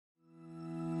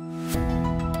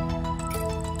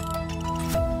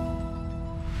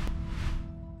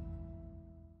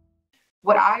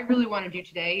what I really want to do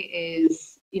today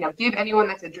is, give anyone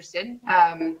that's interested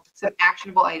some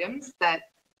actionable items that,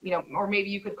 or maybe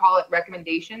you could call it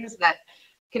recommendations that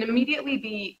can immediately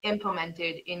be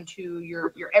implemented into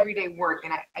your everyday work.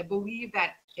 And I believe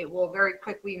that it will very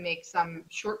quickly make some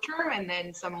short-term and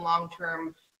then some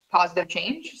long-term positive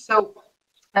change. So,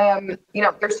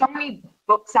 there's so many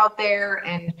books out there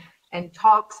and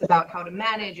talks about how to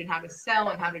manage and how to sell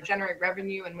and how to generate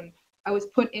revenue. And when I was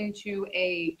put into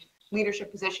a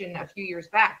leadership position a few years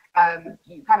back,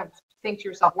 you kind of think to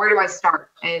yourself, where do I start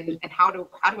and how do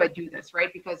I do this,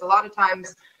 right? Because a lot of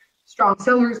times strong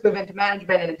sellers move into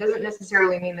management, and it doesn't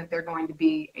necessarily mean that they're going to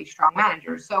be a strong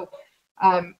manager. So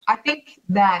I think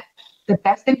that the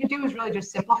best thing to do is really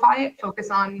just simplify it, focus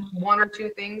on one or two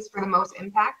things for the most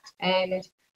impact. And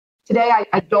today,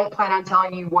 I don't plan on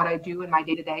telling you what I do in my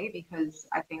day-to-day because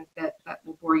I think that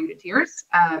will bore you to tears.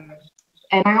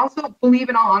 And I also believe,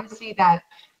 in all honesty, that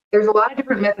there's a lot of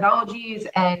different methodologies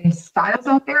and styles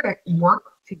out there that work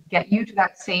to get you to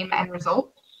that same end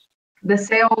result. The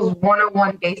sales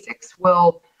 101 basics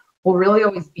will really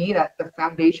always be that the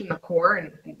foundation, the core,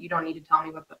 and you don't need to tell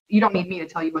me you don't need me to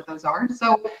tell you what those are.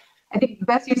 So I think the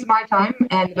best use of my time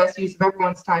and the best use of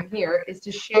everyone's time here is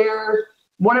to share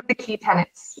one of the key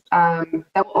tenets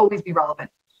that will always be relevant.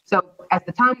 So as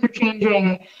the times are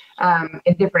changing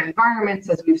in different environments,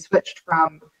 as we've switched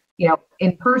from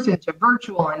in person to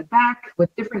virtual and back with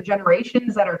different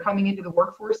generations that are coming into the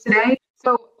workforce today.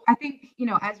 So I think,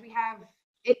 as we have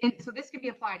it, and so this can be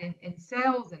applied in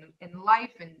sales and in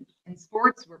life and in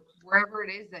sports, wherever it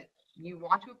is that you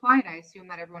want to apply it. I assume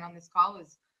that everyone on this call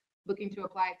is looking to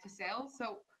apply it to sales.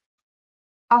 So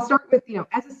I'll start with,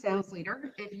 as a sales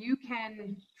leader, if you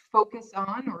can focus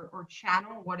on or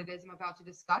channel what it is I'm about to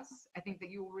discuss, I think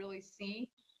that you will really see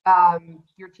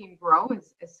your team grow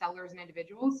as sellers and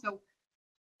individuals. So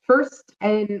first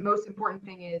and most important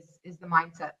thing is the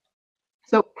mindset.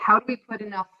 So how do we put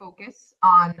enough focus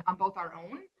on both our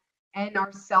own and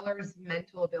our sellers'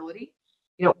 mental ability?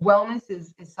 Wellness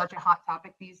is such a hot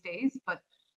topic these days, but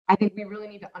I think we really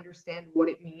need to understand what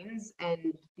it means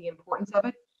and the importance of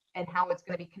it and how it's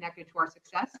going to be connected to our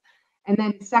success. And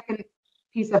then second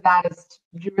piece of that is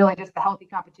really just the healthy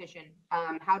competition.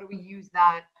 How do we use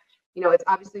that? It's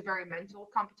obviously very mental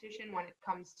competition when it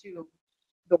comes to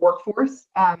the workforce,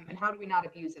 and how do we not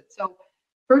abuse it? So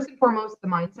first and foremost, the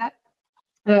mindset.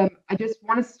 I just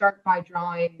want to start by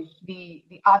drawing the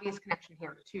obvious connection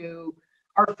here to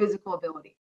our physical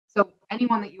ability. So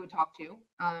anyone that you would talk to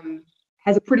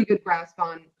has a pretty good grasp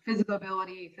on physical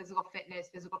ability, physical fitness,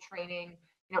 physical training.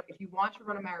 If you want to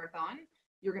run a marathon,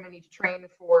 you're going to need to train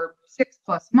for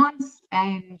 6+ months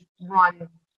and run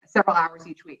several hours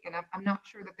each week. And I'm not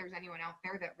sure that there's anyone out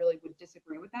there that really would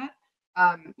disagree with that.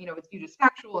 It's just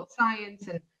factual, it's science,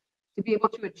 and to be able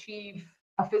to achieve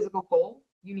a physical goal,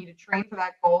 you need to train for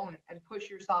that goal and push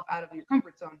yourself out of your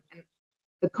comfort zone. And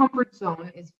the comfort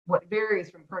zone is what varies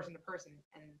from person to person.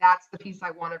 And that's the piece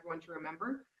I want everyone to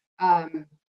remember.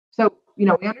 So,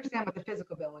 we understand what the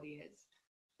physical ability is,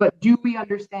 but do we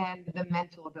understand the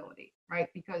mental ability, right?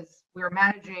 Because we're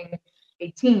managing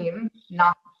a team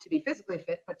not to be physically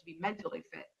fit, but to be mentally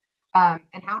fit.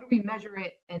 And how do we measure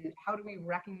it and how do we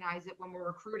recognize it when we're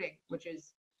recruiting, which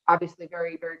is obviously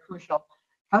very, very crucial.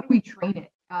 How do we train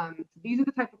it? These are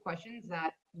the type of questions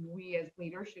that we as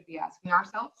leaders should be asking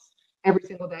ourselves every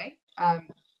single day.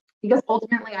 Because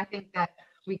ultimately, I think that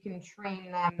we can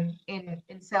train them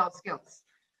in sales skills.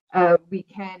 We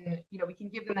can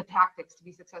give them the tactics to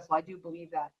be successful. I do believe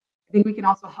that. I think we can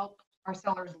also help our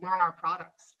sellers learn our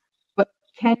products. But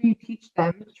can you teach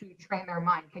them to train their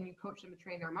mind? Can you coach them to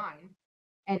train their mind?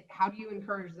 And how do you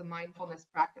encourage the mindfulness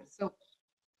practice? So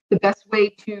the best way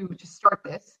to start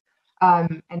this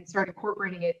and start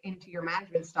incorporating it into your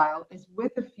management style is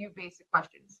with a few basic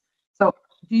questions. So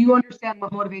do you understand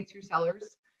what motivates your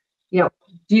sellers?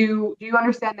 Do you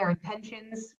understand their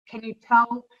intentions? Can you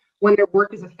tell when their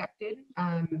work is affected?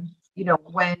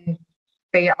 When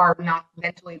they are not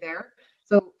mentally there.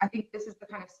 So I think this is the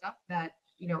kind of stuff that,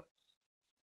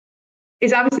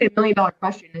 is obviously $1 million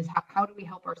question is how do we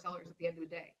help our sellers at the end of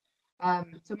the day?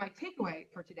 So my takeaway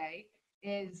for today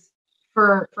is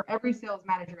for every sales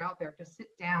manager out there to sit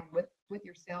down with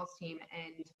your sales team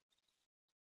and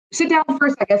sit down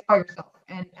first, I guess, by yourself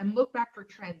and look back for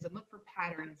trends and look for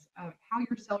patterns of how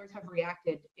your sellers have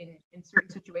reacted in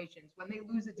certain situations. When they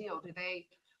lose a deal, do they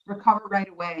recover right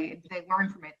away? And do they learn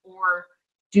from it? Or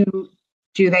do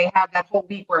they have that whole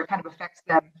week where it kind of affects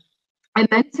them? And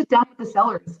then sit down with the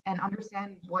sellers and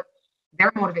understand what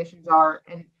their motivations are.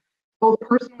 And both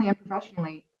personally and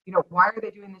professionally, why are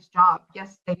they doing this job?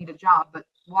 Yes, they need a job, but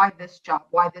why this job?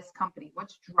 Why this company?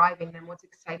 What's driving them? What's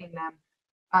exciting them?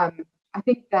 I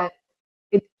think that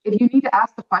if you need to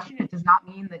ask the question, it does not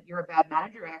mean that you're a bad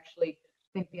manager. I actually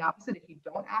think the opposite. If you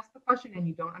don't ask the question and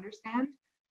you don't understand,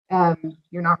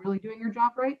 you're not really doing your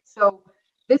job right. So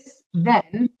this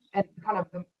then, and kind of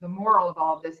the moral of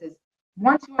all of this is,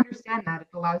 once you understand that, it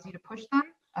allows you to push them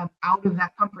out of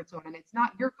that comfort zone. And it's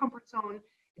not your comfort zone.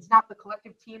 It's not the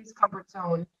collective team's comfort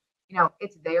zone.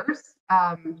 It's theirs.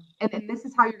 And this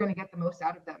is how you're going to get the most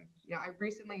out of them. I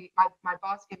recently, my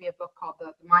boss gave me a book called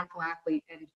The Mindful Athlete.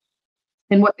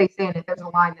 And what they say in it, there's a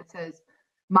line that says,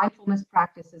 mindfulness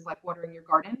practice is like watering your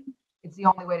garden. It's the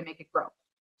only way to make it grow.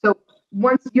 So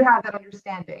once you have that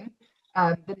understanding,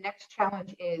 the next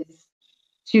challenge is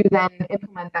to then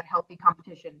implement that healthy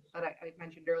competition that I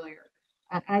mentioned earlier.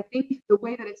 And I think the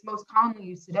way that it's most commonly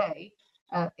used today,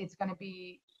 it's going to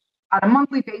be on a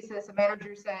monthly basis. A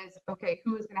manager says, okay,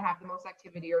 who is going to have the most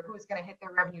activity or who is going to hit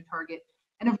their revenue target?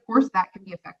 And of course, that can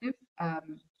be effective,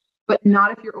 but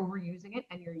not if you're overusing it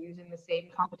and you're using the same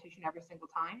competition every single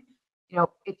time.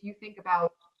 If you think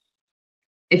about,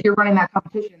 if you're running that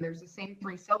competition, there's the same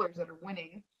 3 sellers that are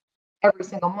winning every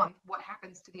single month. What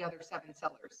happens to the other 7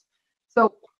 sellers?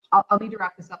 So I'll need to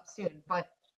wrap this up soon, but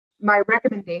my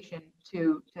recommendation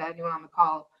to anyone on the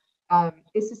call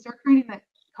is to start creating that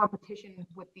competition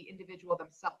with the individual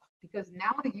themselves, because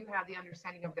now that you have the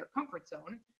understanding of their comfort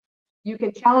zone, you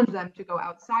can challenge them to go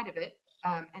outside of it,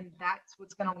 and that's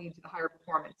what's going to lead to the higher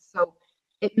performance. So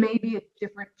it may be a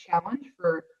different challenge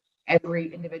for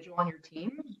every individual on your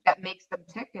team that makes them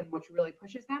tick and which really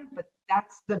pushes them, but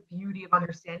that's the beauty of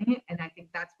understanding it. And I think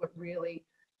that's what really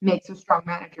makes a strong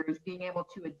manager, is being able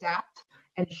to adapt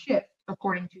and shift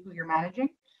according to who you're managing.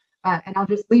 And I'll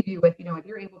just leave you with, if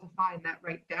you're able to find that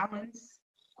right balance,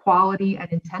 quality,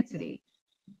 and intensity,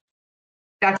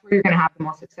 that's where you're going to have the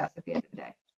most success at the end of the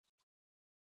day.